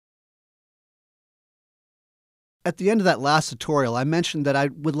At the end of that last tutorial, I mentioned that I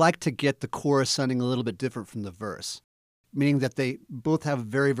would like to get the chorus sounding a little bit different from the verse, meaning that they both have a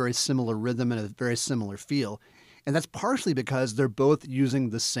very, very similar rhythm and a very similar feel. And that's partially because they're both using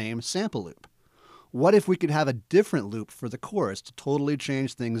the same sample loop. What if we could have a different loop for the chorus to totally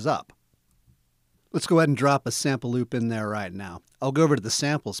change things up? Let's go ahead and drop a sample loop in there right now. I'll go over to the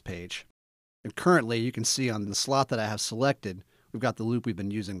samples page. And currently, you can see on the slot that I have selected, we've got the loop we've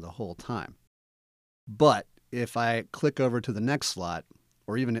been using the whole time. But if I click over to the next slot,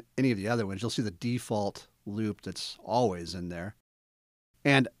 or even any of the other ones, you'll see the default loop that's always in there.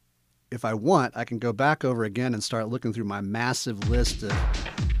 And if I want, I can go back over again and start looking through my massive list of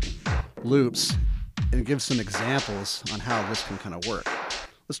loops and give some examples on how this can kind of work.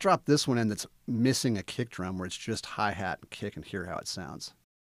 Let's drop this one in that's missing a kick drum, where it's just hi-hat and kick, and hear how it sounds.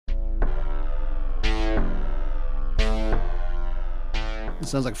 It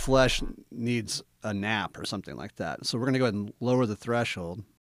sounds like Flesh needs a nap or something like that. So we're going to go ahead and lower the threshold.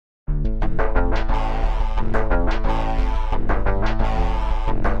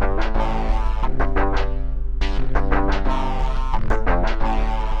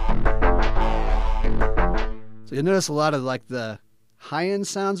 So you'll notice a lot of like the high-end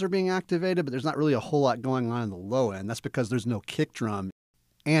sounds are being activated, but there's not really a whole lot going on in the low end. That's because there's no kick drum.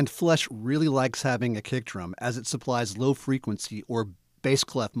 And Flesh really likes having a kick drum, as it supplies low frequency or bass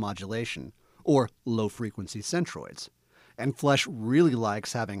clef modulation, or low frequency centroids. And Flesh really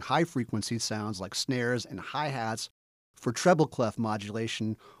likes having high frequency sounds like snares and hi-hats for treble clef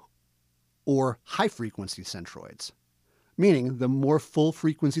modulation or high frequency centroids. Meaning, the more full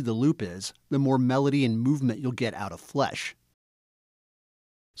frequency the loop is, the more melody and movement you'll get out of Flesh.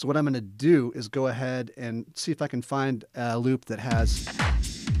 So what I'm going to do is go ahead and see if I can find a loop that has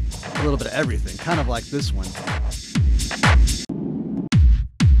a little bit of everything, kind of like this one.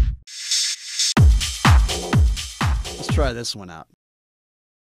 Let's try this one out.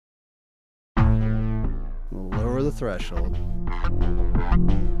 We'll lower the threshold.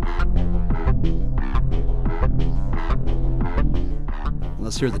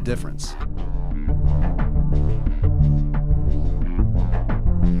 Let's hear the difference.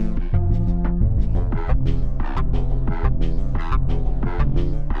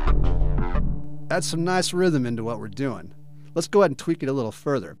 Add some nice rhythm into what we're doing. Let's go ahead and tweak it a little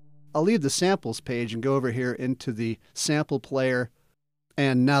further. I'll leave the samples page and go over here into the sample player.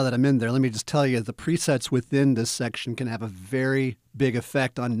 And now that I'm in there, let me just tell you, the presets within this section can have a very big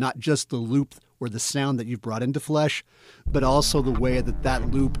effect on not just the loop or the sound that you've brought into Flesh, but also the way that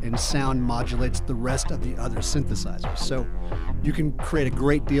that loop and sound modulates the rest of the other synthesizers. So you can create a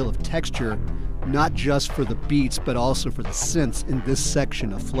great deal of texture, not just for the beats, but also for the synths in this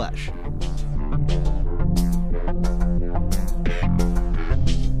section of Flesh.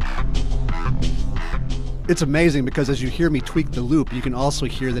 It's amazing because as you hear me tweak the loop, you can also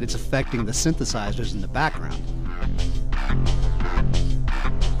hear that it's affecting the synthesizers in the background.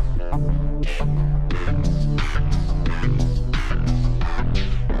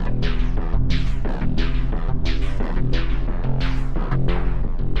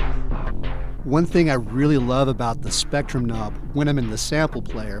 One thing I really love about the spectrum knob when I'm in the sample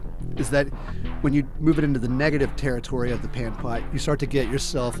player is that when you move it into the negative territory of the panpipe, you start to get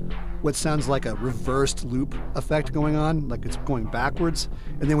yourself what sounds like a reversed loop effect going on, like it's going backwards.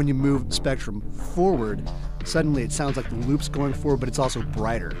 And then when you move the spectrum forward, suddenly it sounds like the loop's going forward, but it's also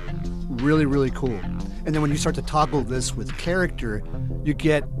brighter. Really, really cool. And then when you start to toggle this with character, you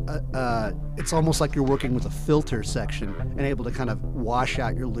get, it's almost like you're working with a filter section and able to kind of wash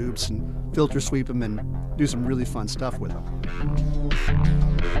out your loops and filter sweep them and do some really fun stuff with them.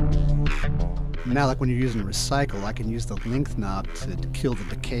 Now, like when you're using Recycle, I can use the length knob to kill the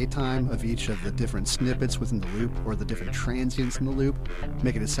decay time of each of the different snippets within the loop or the different transients in the loop,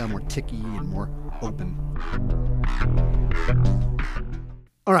 making it sound more ticky and more open.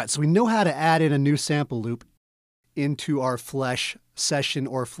 All right, so we know how to add in a new sample loop into our Flesh session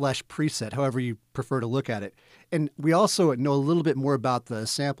or Flesh preset, however you prefer to look at it. And we also know a little bit more about the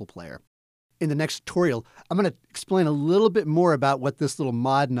sample player. In the next tutorial, I'm going to explain a little bit more about what this little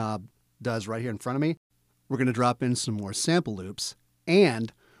mod knob does right here in front of me. We're going to drop in some more sample loops,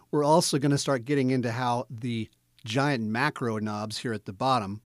 and we're also going to start getting into how the giant macro knobs here at the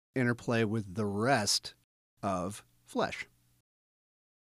bottom interplay with the rest of Flesh.